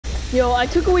Yo, I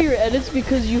took away your edits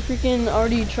because you freaking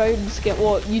already tried to scam.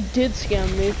 Well, you did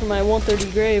scam me for my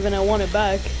 130 grave, and I want it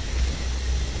back.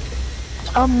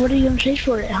 What are you gonna chase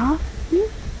for it, huh?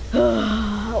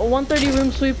 A 130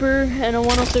 room sweeper and a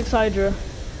 106 hydra.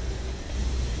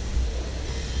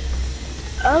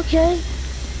 Okay.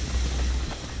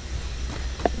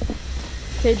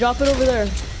 Okay, drop it over there.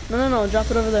 No, drop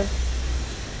it over there.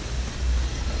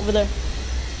 Over there.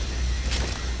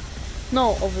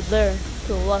 No, over there, to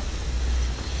the left.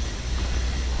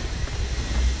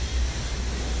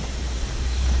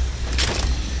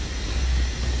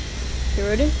 You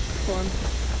ready? Hold on.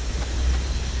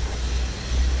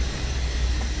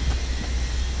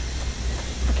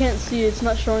 I can't see it, it's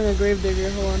not showing a gravedigger,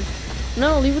 hold on.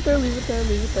 No, leave it there, leave it there,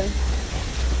 leave it there.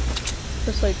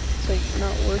 It's like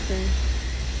not working.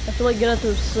 I have to like get at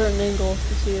a certain angle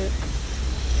to see it.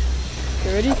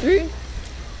 You ready? 3,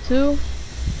 2,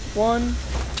 1,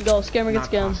 go. Scammer gets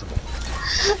scammed.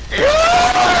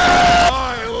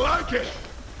 I like it.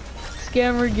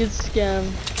 Scammer gets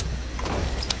scammed.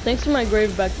 Thanks for my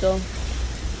grave back though.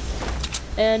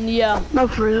 And yeah. No,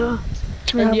 for real.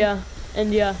 And yeah.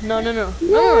 And yeah. No, you're not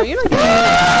getting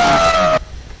it.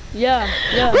 Yeah.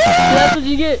 That's what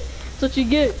you get. That's what you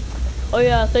get. Oh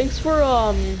yeah, thanks for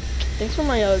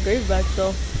my grave back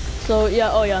though. So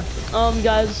yeah, oh yeah.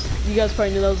 Guys, you guys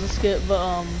probably knew that was a skit,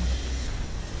 but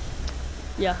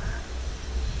yeah.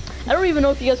 I don't even know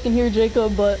if you guys can hear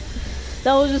Jacob, but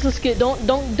that was just a skit. Don't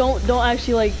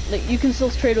actually like you can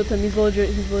still trade with him. He's legit.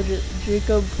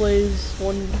 Jacob plays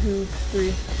 1, 2,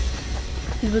 3.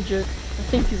 He's legit. I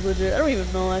think he's legit. I don't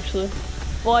even know actually.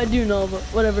 Well, I do know, but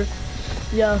whatever.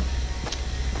 Yeah.